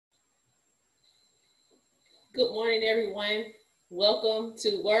Good morning, everyone. Welcome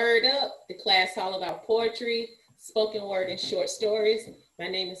to Word Up, the class all about poetry, spoken word, and short stories. My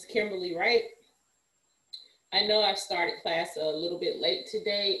name is Kimberlie Wright. I know I started class a little bit late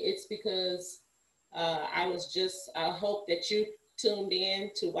today. It's because I hope that you tuned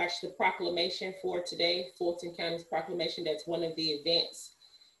in to watch the proclamation for today, Fulton County's proclamation. That's one of the events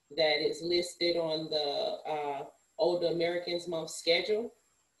that is listed on the Older Americans Month schedule.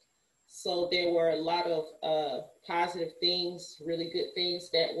 So there were a lot of positive things, really good things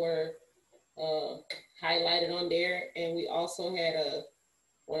that were highlighted on there. And we also had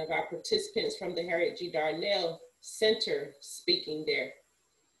one of our participants from the Harriet G. Darnell Center speaking there.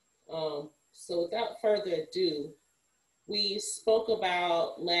 So without further ado, we spoke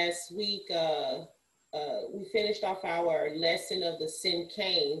about last week, we finished off our lesson of the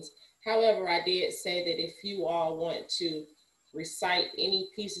cinquains. However, I did say that if you all want to recite any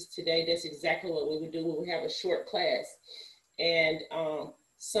pieces today, that's exactly what we would do. We would have a short class. And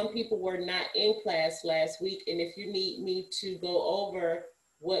some people were not in class last week. And if you need me to go over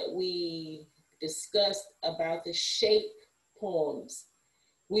what we discussed about the shape poems,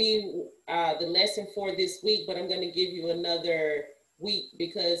 the lesson for this week, but I'm going to give you another week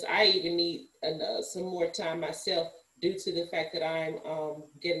because I even need some more time myself due to the fact that I'm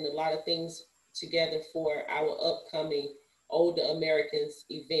getting a lot of things together for our upcoming Older Americans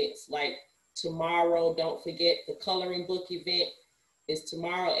events. Like tomorrow, don't forget the coloring book event is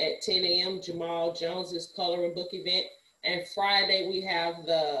tomorrow at 10 a.m. Jamal Jones's coloring book event. And Friday we have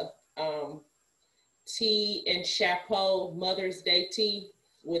the Tea and Chapeau Mother's Day tea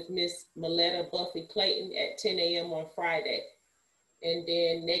with Miss Maletta Buffy Clayton at 10 a.m. on Friday. And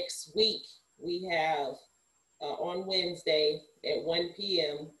then next week we have on Wednesday at 1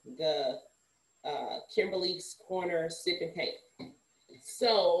 p.m. the Kimberlie's Corner Sip and Paint.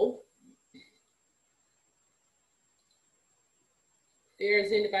 So, if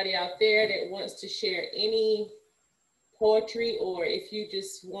there's anybody out there that wants to share any poetry, or if you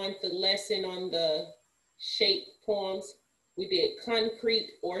just want the lesson on the shape poems, we did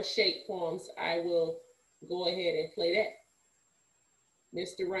concrete or shape poems, I will go ahead and play that.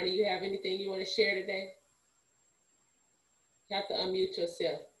 Mr. Ronnie, you have anything you want to share today? You have to unmute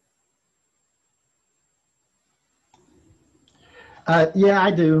yourself. Yeah,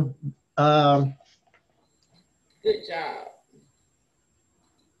 I do. Good job.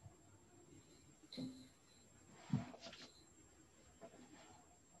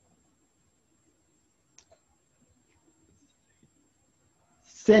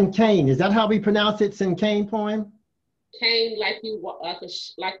 Cinquain, is that how we pronounce it? Cinquain poem? Cane, like you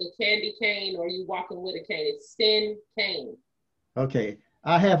like a candy cane, or you walking with a cane. It's cinquain. Okay,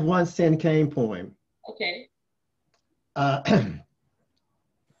 I have one cinquain poem. Okay.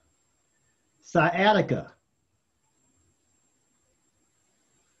 Sciatica.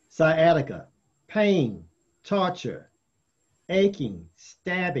 Sciatica, pain, torture, aching,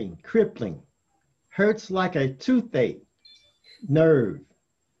 stabbing, crippling, hurts like a toothache, nerve.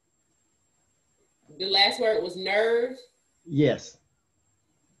 The last word was nerve? Yes.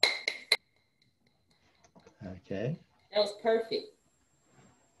 Okay. That was perfect.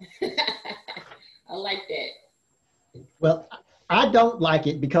 I like that. Well, I don't like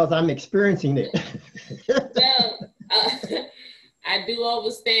it because I'm experiencing it. Well, I do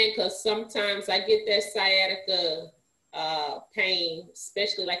understand because sometimes I get that sciatica pain,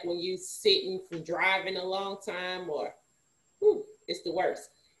 especially like when you sitting from driving a long time, or it's the worst.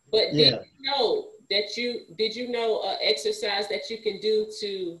 But Yeah. did you know exercise that you can do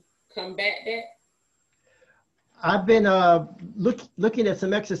to combat that? I've been looking at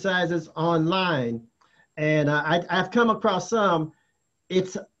some exercises online, and I've come across some.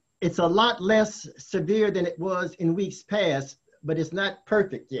 It's a lot less severe than it was in weeks past, but it's not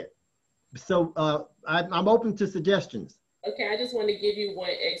perfect yet. So I'm open to suggestions. Okay, I just want to give you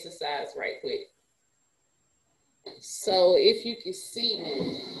one exercise right quick. So if you can see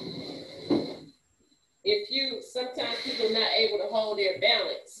me, sometimes people are not able to hold their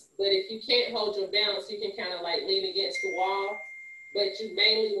balance, but if you can't hold your balance, you can kind of like lean against the wall, but you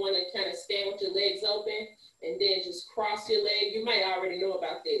mainly want to kind of stand with your legs open and then just cross your leg. You might already know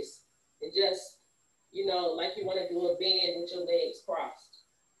about this. And just, like you want to do a bend with your legs crossed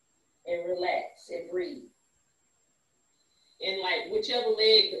and relax and breathe. And like whichever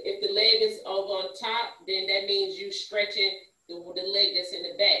leg, if the leg is over on top, then that means you stretching the leg that's in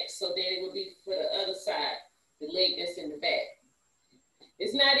the back. So then it would be for the other side, the leg that's in the back.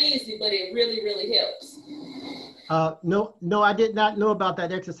 It's not easy, but it really, really helps. No, I did not know about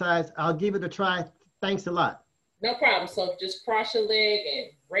that exercise. I'll give it a try. Thanks a lot. No problem. So just cross your leg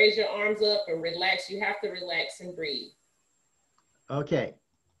and raise your arms up and relax. You have to relax and breathe. Okay.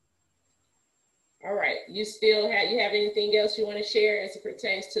 All right. You have anything else you want to share as it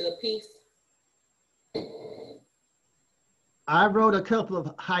pertains to the piece? I wrote a couple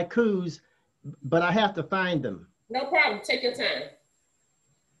of haikus, but I have to find them. No problem. Take your time.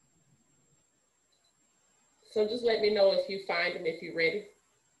 So just let me know if you find them, if you're ready.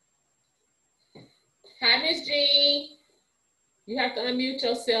 Hi, Miss Jean. You have to unmute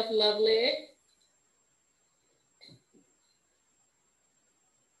yourself, lovely.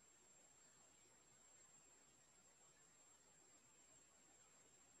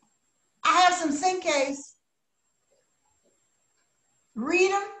 I have some Cinques.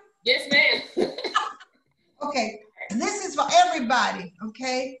 Read them? Yes, ma'am. Okay, this is for everybody,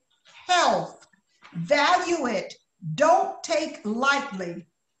 okay? Health, value it, don't take lightly.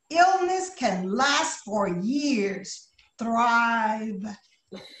 Illness can last for years. Thrive.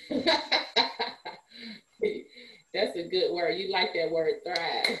 That's a good word. You like that word,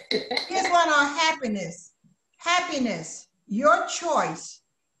 thrive. Here's one on happiness. Happiness, your choice.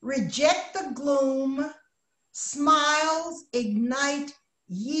 Reject the gloom. Smiles ignite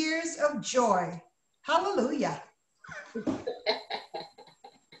years of joy. Hallelujah.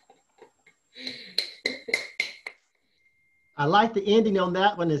 I like the ending on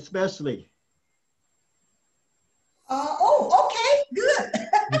that one especially. Oh, okay, good.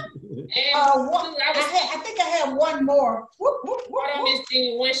 I think I have one more. Whoop, whoop, whoop, hold on, Miss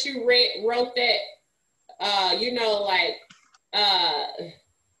Jean. Once you wrote that,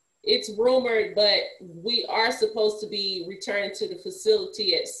 it's rumored, but we are supposed to be returning to the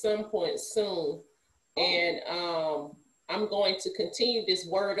facility at some point soon. And I'm going to continue this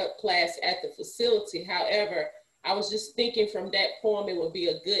Word Up class at the facility. However, I was just thinking from that poem, it would be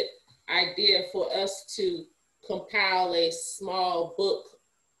a good idea for us to compile a small book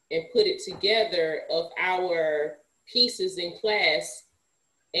and put it together of our pieces in class.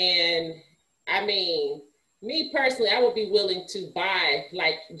 And I mean, me personally, I would be willing to buy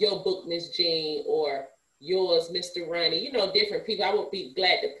like your book, Miss Jean, or yours, Mr. Ronnie, different people. I would be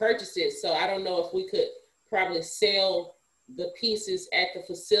glad to purchase it. So I don't know if we could probably sell the pieces at the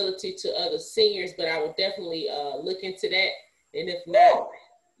facility to other seniors, but I would definitely look into that. And if not,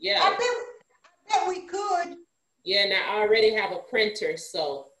 yeah. I bet we could. Yeah, and I already have a printer,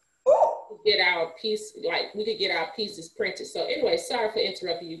 so we could get our pieces printed. So anyway, sorry for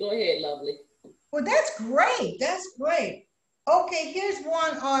interrupting you. Go ahead, lovely. Well, that's great. That's great. Okay, here's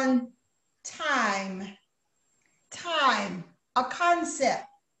one on time. Time, a concept,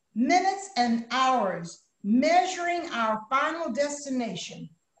 minutes and hours, measuring our final destination,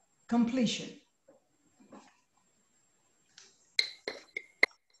 completion.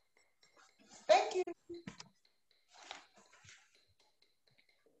 Thank you.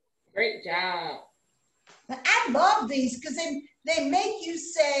 Great job. Now, I love these because they make you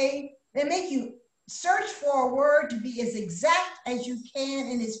search for a word to be as exact as you can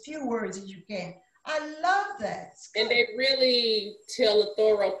in as few words as you can. I love that. And they really tell a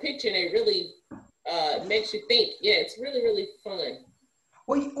thorough picture, and they really makes you think. Yeah, it's really, really fun.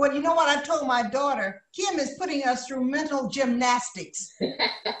 Well, you know what I told my daughter? Kim is putting us through mental gymnastics.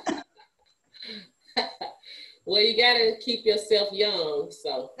 Well, you got to keep yourself young,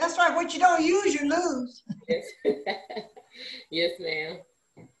 so. That's right. What you don't use, you lose. Yes, yes, ma'am.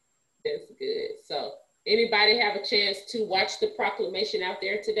 That's good. So, anybody have a chance to watch the proclamation out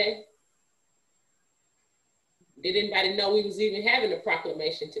there today? Did anybody know we was even having a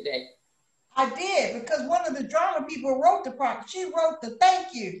proclamation today? I did, because one of the drama people wrote the proclamation. She wrote the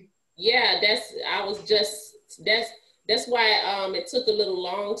thank you. Yeah, that's why it took a little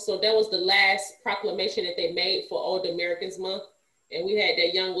long. So that was the last proclamation that they made for Old Americans Month. And we had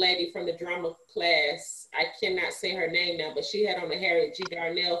that young lady from the drama class. I cannot say her name now, but she had on the Harriet G.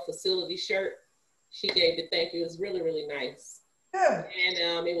 Darnell facility shirt. She gave the thank you. It was really, really nice. Good.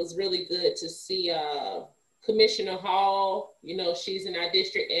 And it was really good to see Commissioner Hall, she's in our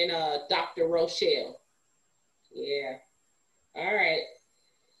district, and Dr. Rochelle. Yeah. All right.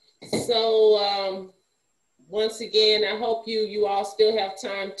 So once again, I hope you all still have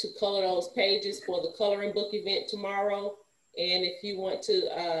time to color those pages for the coloring book event tomorrow. And if you want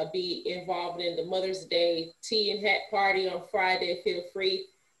to be involved in the Mother's Day tea and hat party on Friday, feel free.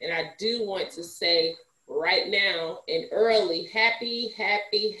 And I do want to say right now and early, happy,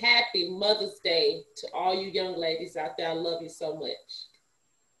 happy, happy Mother's Day to all you young ladies out there. I love you so much.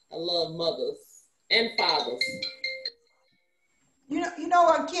 I love mothers and fathers. You know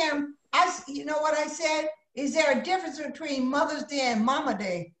what, Kim? You know what I said? Is there a difference between Mother's Day and Mama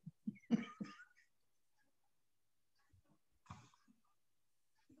Day?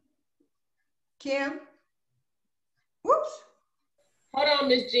 Kim? Whoops. Hold on,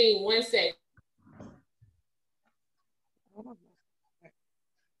 Miss Jean, 1 second.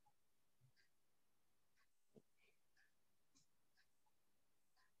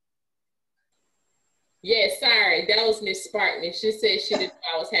 Yeah, sorry, that was Miss Sparkman. She said she didn't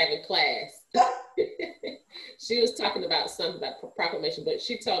know I was having class. She was talking about something about proclamation, but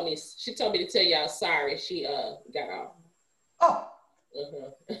she told me to tell y'all sorry. She got off. Oh.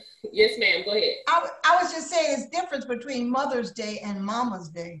 Yes, ma'am. Go ahead. I was just saying it's difference between Mother's Day and Mama's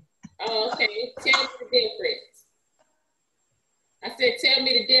Day. Oh, okay. Tell me the difference. I said, tell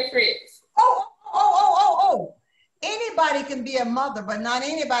me the difference. Oh. Anybody can be a mother, but not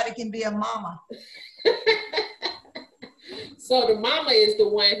anybody can be a mama. So the mama is the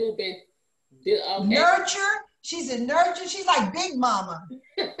one who been okay. Nurture. She's a nurture. She's like Big Mama.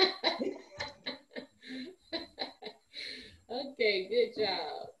 Okay, good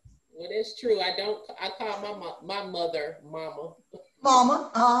job. Well, that's true. I call my mother Mama.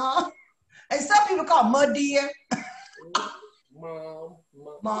 Mama. And some people call Mud Dear. Mom.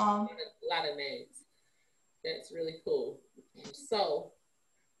 Mom. A lot of names. That's really cool. So.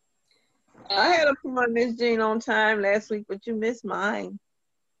 I had a poem, Miss Jean, on time last week, but you missed mine.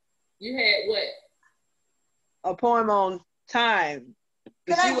 You had what? A poem on time.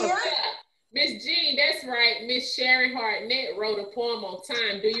 Can I hear it? Miss Jean, that's right. Miss Sharon Hartnett wrote a poem on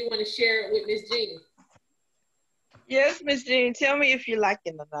time. Do you want to share it with Miss Jean? Yes, Miss Jean. Tell me if you like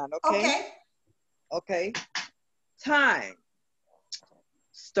it or not, okay? Okay. Time.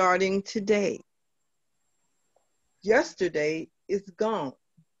 Starting today. Yesterday is gone.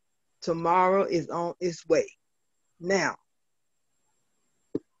 Tomorrow is on its way. Now.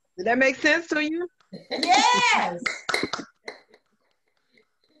 Did that make sense to you? Yes.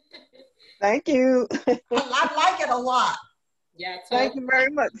 Thank you. I like it a lot. Yeah, thank you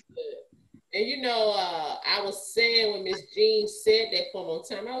very much. And you know, I was saying when Miss Jean said that poem on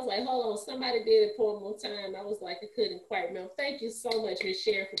time, I was like, hold on, somebody did a poem on time. I was like, I couldn't quite remember. Thank you so much, Miss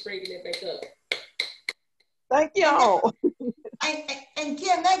Sharon, for bringing it back up. Thank y'all. And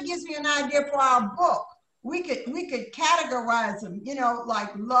Kim, that gives me an idea for our book. We could categorize them, you know,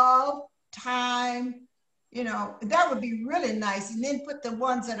 like love, time, you know, that would be really nice. And then put the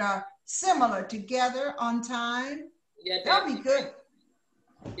ones that are similar together on time. Yeah, that'd be good.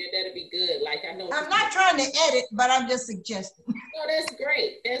 Yeah, that'd be good. Like I know I'm not trying to edit, but I'm just suggesting. No, that's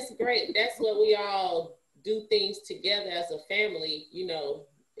great. That's great. That's what we all do things together as a family, you know,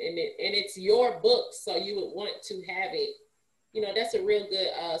 and it's your book, so you would want to have it. You know, that's a real good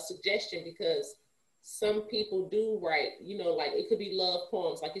suggestion because some people do write, you know, like it could be love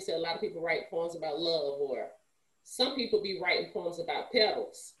poems. Like you said, a lot of people write poems about love, or some people be writing poems about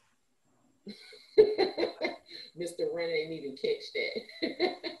petals. Mr. Renner didn't even catch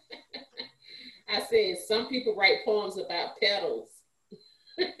that. I said, some people write poems about petals.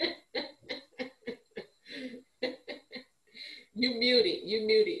 You muted,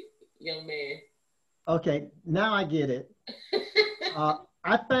 young man. Okay, now I get it.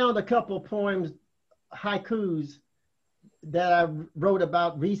 I found a couple of poems, haikus, that I wrote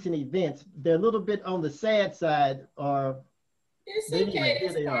about recent events. They're a little bit on the sad side, or it's okay.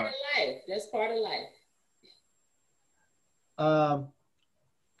 That's part of life. That's part of life.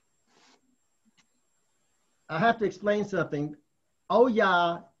 I have to explain something.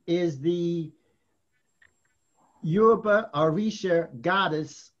 Oya is the Yoruba Orisha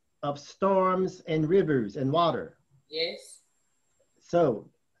goddess of storms and rivers and water. Yes. So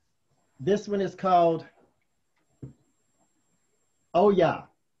this one is called Oya.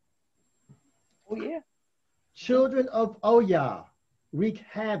 Oh yeah. Children of Oya wreak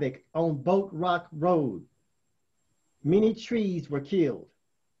havoc on Boat Rock Road. Many trees were killed.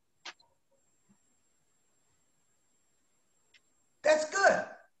 That's good.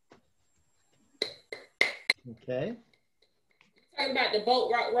 Okay. Talking about the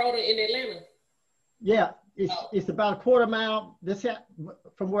Boat Rock Road in Atlanta. Yeah, it's about a quarter mile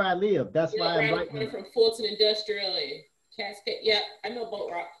from where I live. That's why I'm right from Fulton Industrial and Cascade. Yeah, I know Boat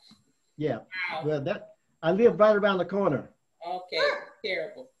Rock. Yeah. Wow. Well, I live right around the corner. Okay,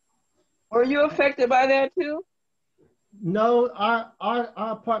 terrible. Were you affected by that too? No, our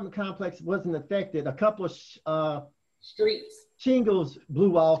apartment complex wasn't affected. A couple of streets shingles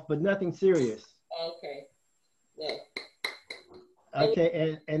blew off, but nothing serious. Okay. Yeah.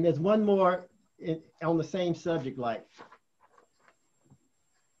 Okay, and there's one more on the same subject, like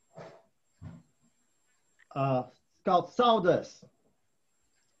it's called Sawdust.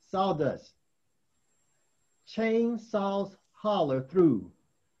 Sawdust. Chainsaws holler through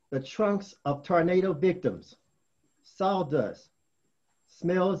the trunks of tornado victims. Sawdust.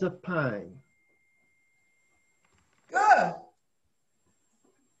 Smells of pine.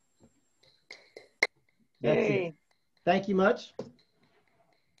 That's it. Thank you much.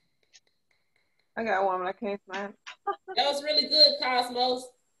 I got one, but I can't find it. That was really good, Cosmos.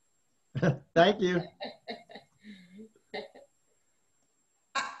 Thank you.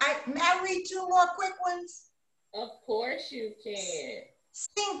 May I read two more quick ones? Of course you can.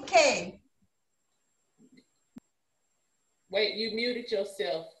 Cinque. Wait, you muted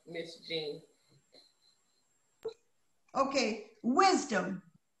yourself, Miss Jean. Okay, wisdom.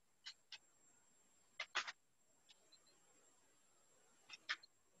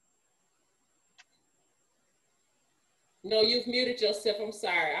 No, you've muted yourself. I'm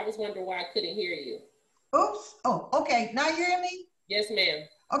sorry. I was wondering why I couldn't hear you. Oops. Oh, okay. Now you hear me? Yes, ma'am.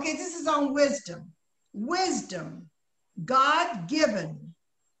 Okay, this is on wisdom. Wisdom, God-given,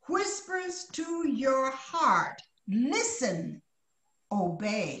 whispers to your heart. Listen,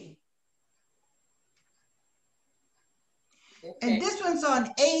 obey. Okay. And this one's on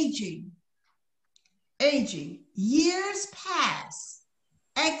aging. Aging. Years pass.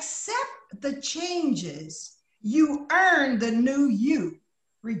 Accept the changes. You earn the new you.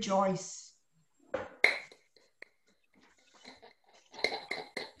 Rejoice.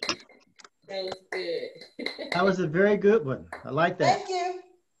 That was good. That was a very good one. I like that. Thank you.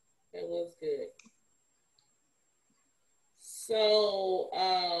 That was good. So,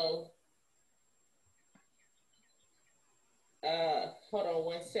 hold on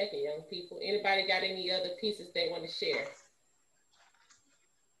one second, young people. Anybody got any other pieces they want to share?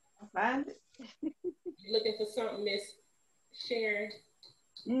 I find it. You looking for something, Miss Sharon?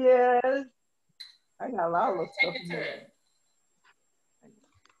 Yes. I got a lot of stuff. Take your time.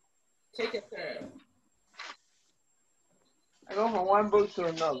 Take your time. I go from one book to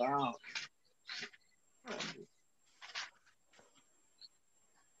another.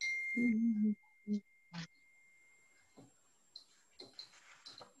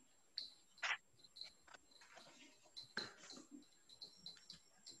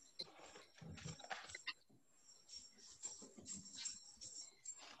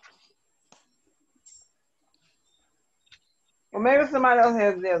 Well, maybe somebody else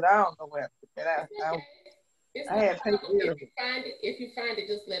has this. I don't know where. I had to take it. If you find it,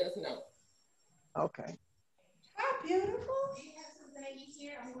 just let us know. Okay. How beautiful.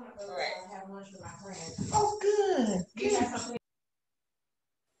 All right. Have lunch with my friends. Oh, good. Good.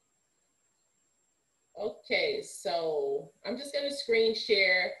 Okay, so I'm just going to screen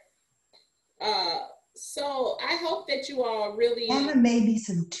share. So I hope that you all really... And maybe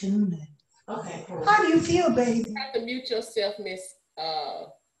some tuna. Okay, cool. How do you feel, baby? You have to mute yourself, Miss...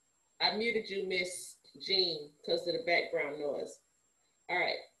 I muted you, Miss Jean, because of the background noise. All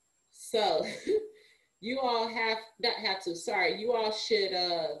right, so you all you all should,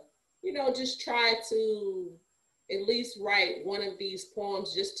 just try to at least write one of these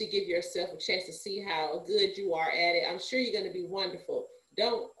poems just to give yourself a chance to see how good you are at it. I'm sure you're going to be wonderful.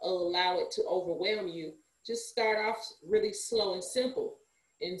 Don't allow it to overwhelm you. Just start off really slow and simple.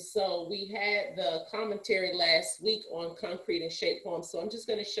 And so we had the commentary last week on concrete and shape poems. So I'm just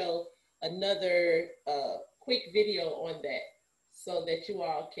going to show another quick video on that so that you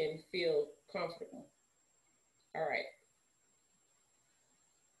all can feel comfortable. All right.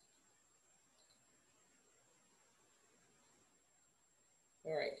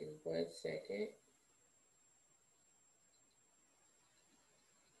 All right, give me 1 second.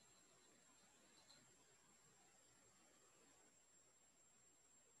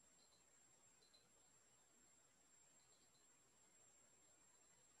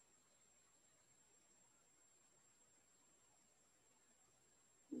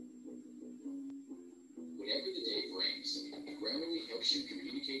 Whatever the day brings, Grammarly helps you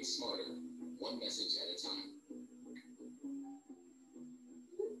communicate smarter, one message at a time.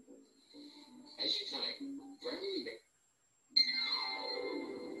 As you type, Grammarly...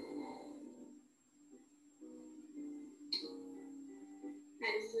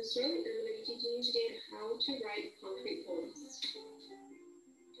 Hi, this is Rose, and I'm going to be teaching you today how to write concrete poems.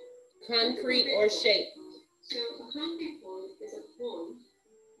 Concrete or shape? So a concrete poem is a poem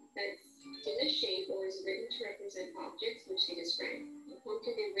that's in a shape or is written to represent objects which they describe. The poem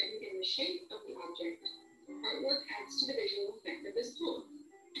can be written in the shape of the object. Artwork adds to the visual effect of this poem.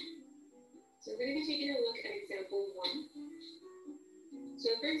 So we're going to be taking a look at example 1.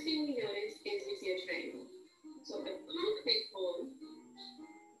 So the first thing we notice is we see a triangle. So a concrete poem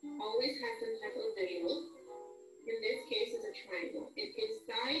always has some type of visual. In this case, it's a triangle. And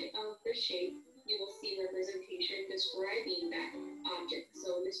inside of the shape, you will see representation describing that object.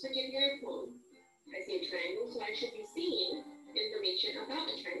 So in this particular poem, I see a triangle, so I should be seeing information about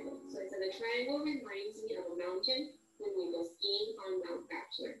a triangle. So it says a triangle reminds me of a mountain when we go skiing on Mount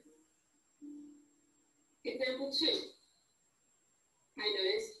Bachelor. Example 2. I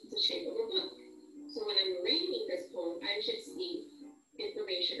noticed the shape of a book. So when I'm reading this poem, I should see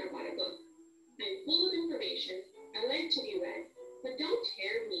information about a book. I'm full of information. I like to be read, but don't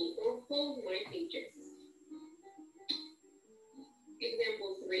tear me or fold my pages.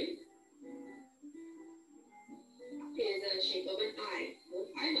 Example 3 is a shape of an eye with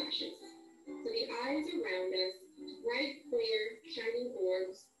eyelashes. So the eyes around us, bright, clear, shining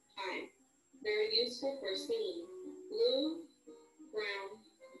orbs, eye. They're useful for seeing blue, brown,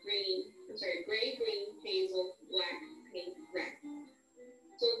 gray, green, hazel, black, pink, red.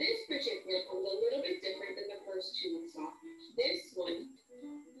 So this particular poem is a little bit different than the first two we saw. This one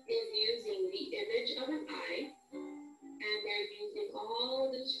is using the image of an eye, and they're using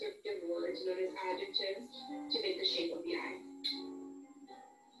all the descriptive words known as adjectives to make the shape of the eye.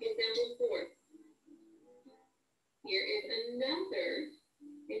 Example 4. Here is another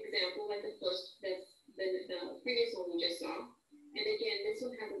example like the previous one we just saw. And again, this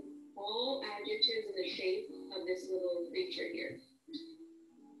one has all adjectives in the shape of this little creature here.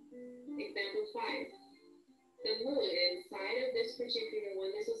 Example 5. The moon, inside of this particular one,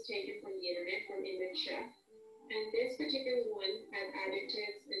 this was taken from the internet from Image Chef. And this particular one has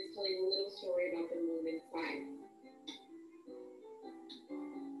adjectives and it's telling a little story about the moon inside.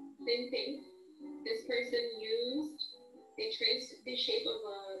 Same thing. This person they traced the shape of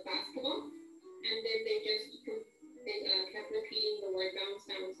a basketball, and then they kept repeating the word bounce,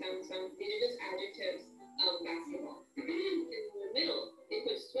 bounce, bounce, bounce. These are just adjectives of basketball. In the middle, they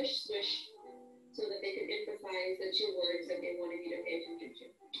put swish, swish, so that they could emphasize the two words that they wanted you to pay attention to.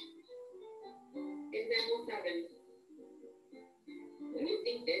 Example 7. What do you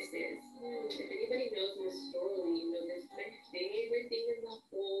think this is? If anybody knows Miss Story, you know this is my favorite thing in the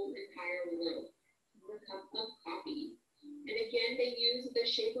whole entire world. A cup of coffee. And again, they use the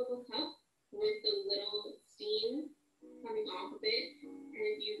shape of a cup with the little steam coming off of it. And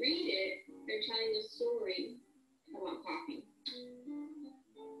if you read it, they're telling a story about coffee.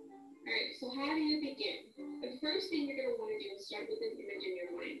 All right, so how do you begin? The first thing you're going to want to do is start with an image in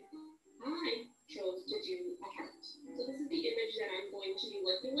your mind. I chose to do a heart. So this is the image that I'm going to be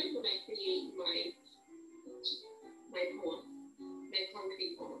working with when I create my poem, my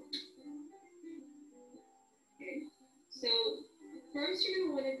concrete poem. Okay, so first you're going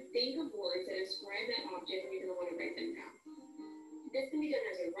to want to think of words that describe that object and you're going to want to write them down. This can be done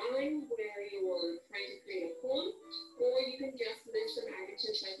as a rhyme where you're trying to create a poem, or you can just list some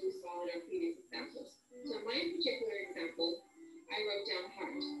adjectives like we saw in our previous examples. So in my particular example, I wrote down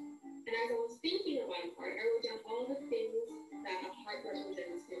heart. And as I was thinking about a heart, I wrote down all the things that a heart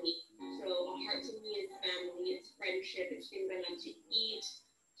represents to me. So a heart to me is family, it's friendship, it's things I love to eat.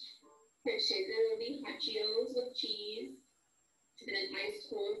 Particularly hot Cheetos with cheese, and an iced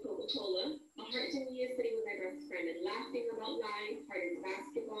cold Coca-Cola. A heart to me is sitting with my best friend and laughing about life. Heart is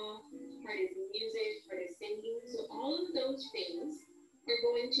basketball, heart is music, heart is singing. So all of those things are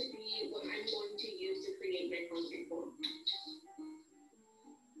going to be what I'm going to use to create my concrete poem.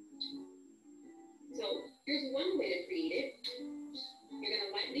 So here's one way to create it. You're going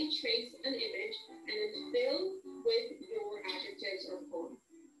to lightly trace an image and then fill with your adjectives or poem.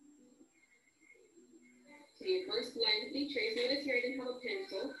 So you first lightly trace. Notice here I didn't have a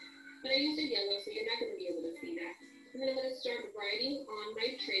pencil, but I used a yellow, so you're not going to be able to see that. And then I'm going to start writing on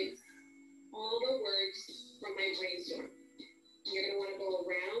my trace all the words from my brainstorm. You're going to want to go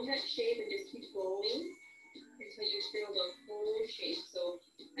around that shape and just keep going until you fill the whole shape. So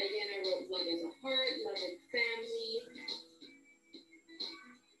again, I wrote love is a heart, love is family.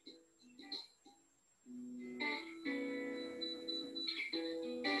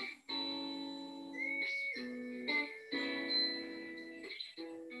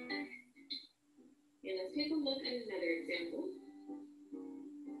 And let's take a look at another example.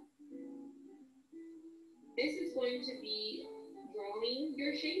 This is going to be drawing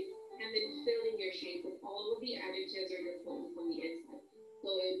your shape and then filling your shape with all of the adjectives or your poem from the inside. So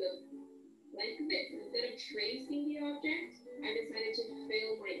it looks like this. Instead of tracing the object, I decided to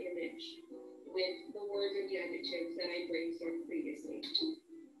fill my image with the words or the adjectives that I brainstormed previously.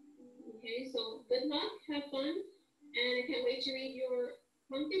 Okay, so good luck, have fun, and I can't wait to read your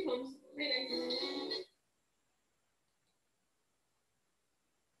concrete poems. Bye-bye.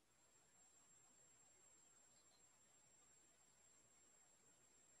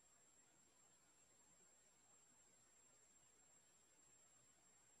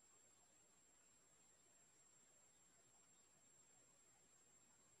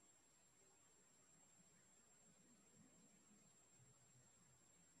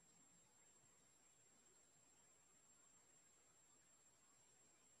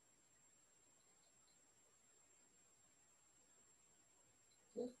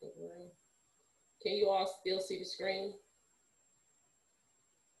 Can you all still see the screen?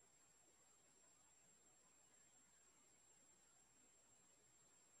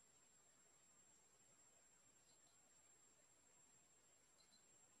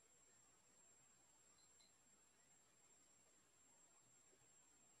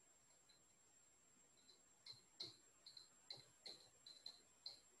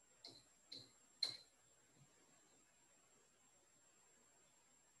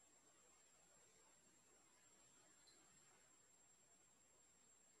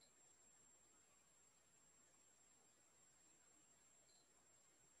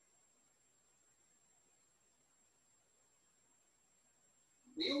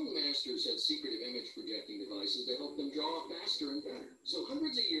 The old masters had secretive image projecting devices to help them draw faster and better. So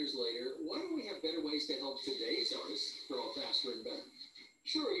hundreds of years later, why don't we have better ways to help today's artists draw faster and better?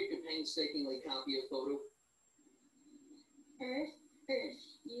 Sure, you can painstakingly copy a photo. Earth, Earth,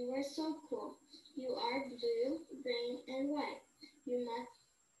 you are so cool. You are blue, green, and white. You must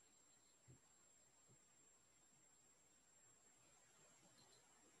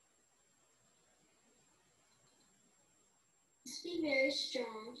be very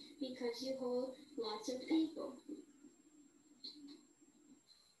strong because you hold lots of people.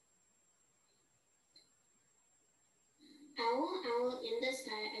 Owl, owl in the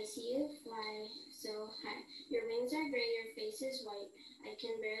sky, I see you fly so high. Your wings are gray, your face is white. I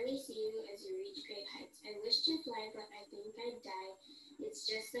can barely see you as you reach great heights. I wish to fly, but I think I'd die. It's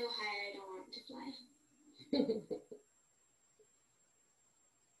just so high, I don't want to fly.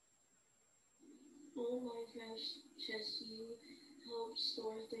 Oh my gosh, just you help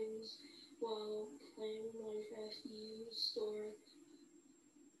store things while playing Minecraft. You store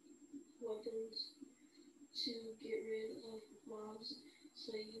weapons to get rid of mobs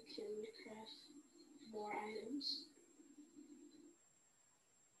so you can craft more items.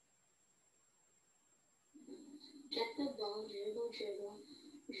 Get the ball, dribble, dribble,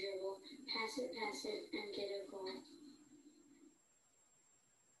 dribble, pass it, and get a goal.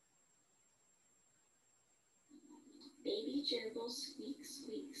 Baby gerbil, squeak,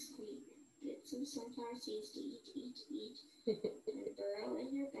 squeak, squeak. Get some sunflower seeds to eat. And burrow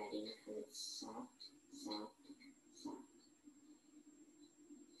in your bedding because it's soft, soft, soft.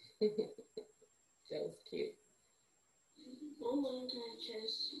 That was cute. Oh my God,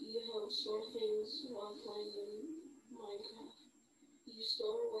 Chess, you help store things while playing in Minecraft. You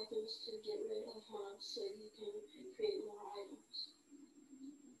store weapons to get rid of mobs so you can create more items.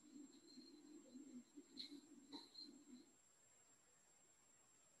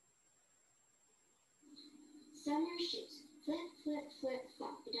 Summer shoes. Flip, flip, flip,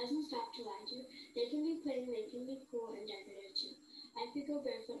 flop. It doesn't stop to lie to you. They can be plain, they can be cool and decorative too. I could go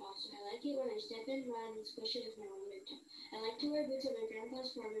barefoot also. I like it when I step in, run, and squish it with my own big toe. I like to wear boots at my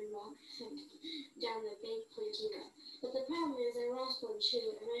grandpa's farm and walk down the big pointy road. But the problem is I lost one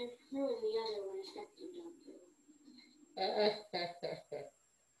shoe and I ruined the other when I stepped into a pool.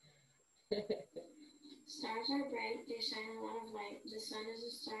 Stars are bright, they shine a lot of light. The sun is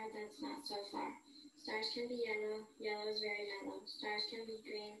a star that's not so far. Stars can be yellow, yellow is very mellow. Stars can be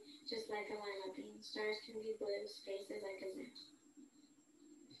green, just like a lima bean. Stars can be blue, space is like a zen.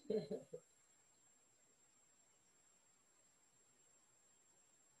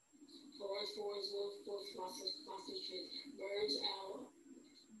 Forest, wolf, wolf, lots of trees. Birds, owl,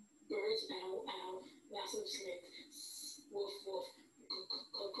 owl, lots of snakes. Wolf, wolf,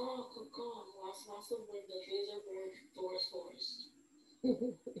 caw, lots of wind. The trees are bird, forest.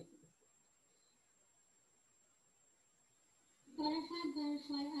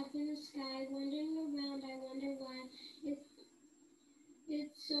 Butterfly, up in the sky, wandering around, I wonder why.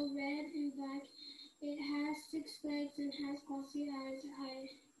 It's so red and black. It has 6 legs and has glossy eyes.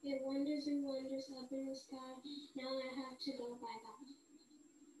 It wanders and wanders up in the sky. Now I have to go bye-bye.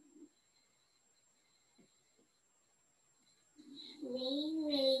 Rain,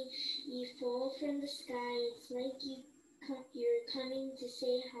 rain, you fall from the sky. It's like you're coming to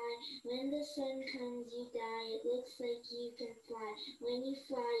say hi. When the sun comes, you die. It looks like you can fly. When you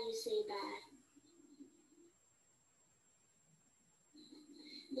fly, you say bye.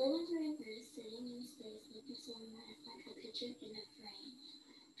 Little green bird sitting in space, looking so nice like a picture in a frame.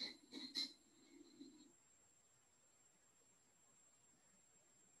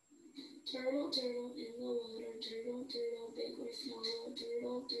 Turtle, turtle in the water, turtle, big or small,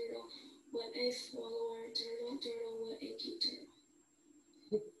 turtle, what a swallower, turtle, what a cute turtle.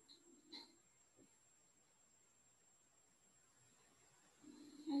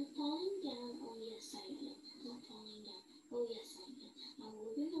 I'm falling down, oh yes I am. I'm falling down, oh yes I am. I'm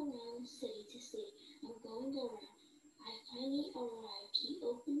moving around city to city. I'm going around. I finally arrived. He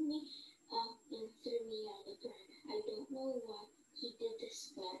opened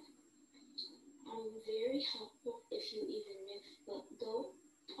this, but I'm very helpful if you even live, but go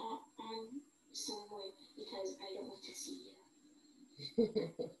on somewhere because I don't want to see you.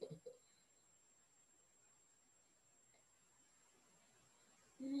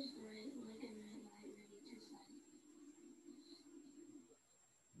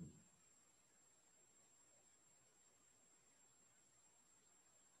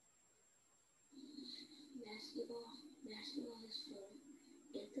 Basketball is fun.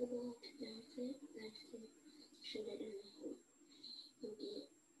 Get the ball, bounce it, shoot it in the hole. You get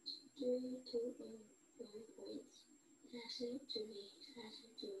 3, 2, and 1 points. Pass it to me, pass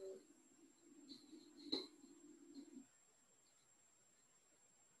it to me.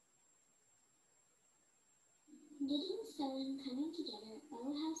 Getting, sewing, coming together.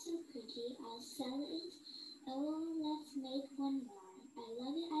 Oh, how so pretty. I'll sell it. Oh, let's make one more. I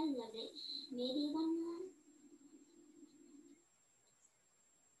love it, I love it. Maybe one more?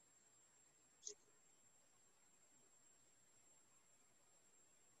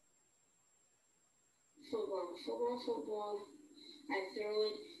 Football. I throw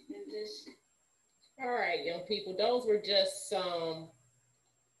it in this. All right, young people, those were just some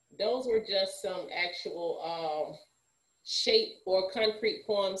actual shape or concrete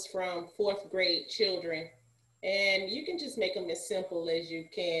poems from 4th grade children. And you can just make them as simple as you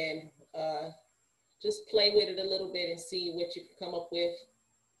can. Just play with it a little bit and see what you can come up with,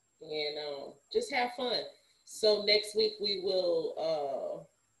 and just have fun. So next week we will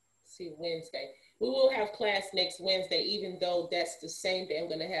Wednesday. We will have class next Wednesday, even though that's the same day I'm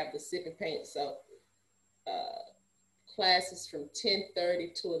going to have the sip and paint. So classes from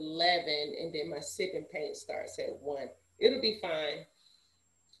 10:30 to 11, and then my sip and paint starts at 1. It'll be fine.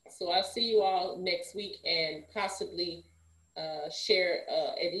 So I'll see you all next week and possibly share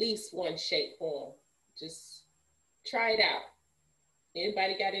at least one shape poem. Just try it out.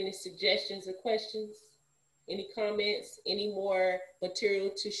 Anybody got any suggestions or questions? Any comments? Any more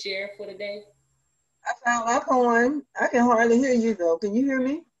material to share for the day? I found my poem. I can hardly hear you though. Can you hear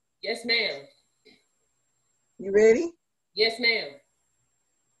me? Yes, ma'am. You ready? Yes, ma'am.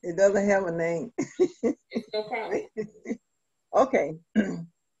 It doesn't have a name. It's no problem. Okay.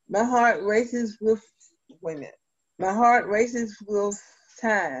 My heart races with, wait a minute. My heart races with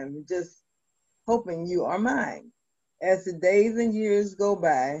time, just hoping you are mine. As the days and years go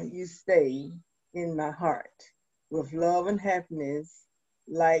by, you stay in my heart with love and happiness,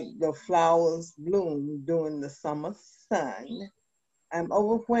 like the flowers bloom during the summer sun. I'm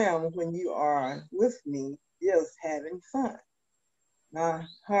overwhelmed when you are with me, just having fun. My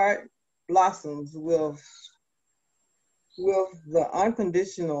heart blossoms with the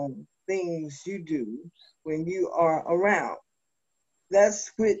unconditional things you do when you are around. That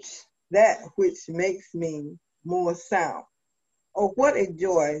which makes me more sound. Oh, what a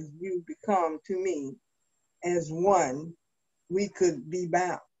joy you become to me. As one, we could be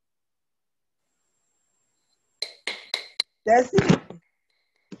bound. That's it.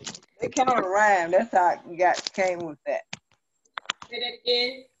 It kind of rhyme. That's how I came with that. Say that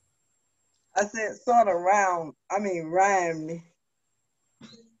again. I said sort of rhyme.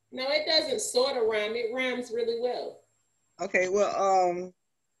 No, it doesn't sort of rhyme. It rhymes really well. Okay, well,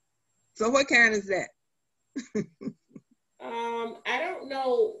 so what kind is that? I don't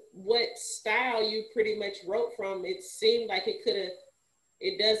know what style you pretty much wrote from. It seemed like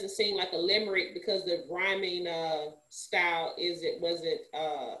it doesn't seem like a limerick because the rhyming style wasn't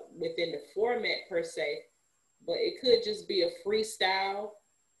within the format per se, but it could just be a freestyle.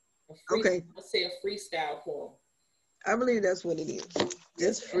 Okay. Let's say a freestyle poem. I believe that's what it is.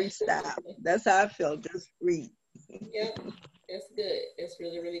 Just freestyle. That's how I felt, just free. Yep, that's good. That's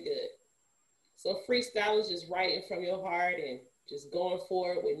really, really good. So freestyle is just writing from your heart and just going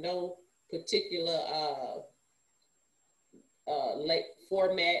for it with no particular like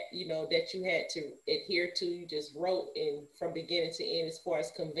format, that you had to adhere to. You just wrote in from beginning to end as far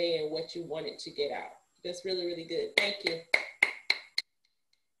as conveying what you wanted to get out. That's really, really good. Thank you.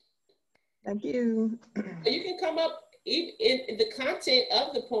 Thank you. You can come up in the content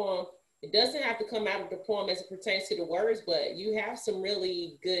of the poem. It doesn't have to come out of the poem as it pertains to the words, but you have some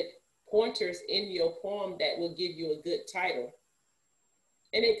really good pointers in your poem that will give you a good title.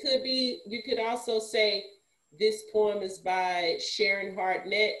 And it could be, you could also say, this poem is by Sharon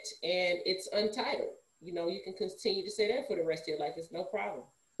Hartnett and it's untitled. You can continue to say that for the rest of your life. It's no problem.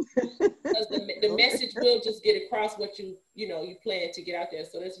 Because the message will just get across what you plan to get out there.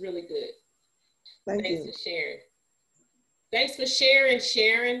 So that's really good. Thanks for sharing. Thanks for sharing,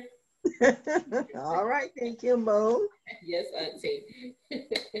 Sharon. All right, thank you, Mo. Yes, Auntie.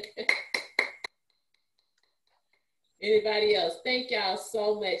 Anybody else? Thank y'all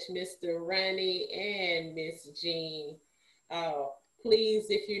so much, Mr. Ronnie and Miss Jean. Please,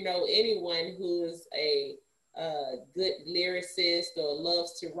 if you know anyone who is a good lyricist or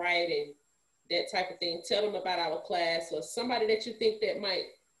loves to write and that type of thing, tell them about our class, or somebody that you think that might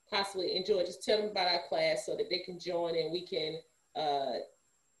possibly enjoy, just tell them about our class so that they can join and we can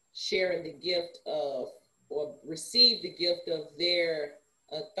share in the gift of, or receive the gift of their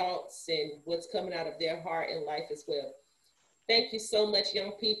thoughts and what's coming out of their heart and life as well. Thank you so much,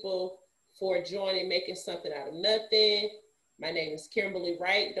 young people, for joining Making Something Out of Nothing. My name is Kimberlie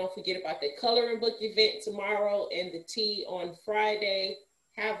Wright. Don't forget about the coloring book event tomorrow and the tea on Friday.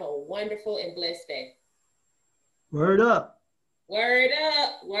 Have a wonderful and blessed day. Word up. Word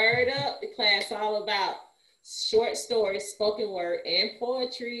up. Word up. The class all about short stories, spoken word, and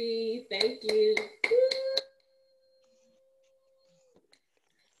poetry. Thank you.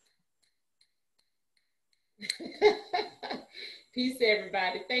 Peace,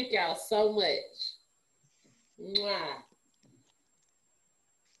 everybody. Thank y'all so much. Mwah.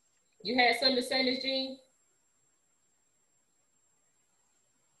 You had something to say, Ms. Jean?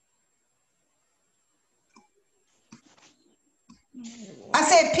 I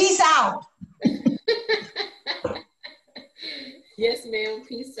said, peace out. Yes, ma'am.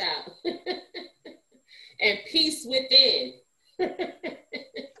 Peace out. And peace within.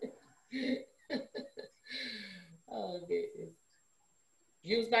 Oh, goodness.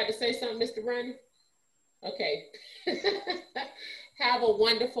 You was about to say something, Mr. Ronnie? Okay. Have a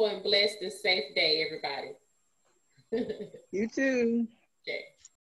wonderful and blessed and safe day, everybody. You too. Okay.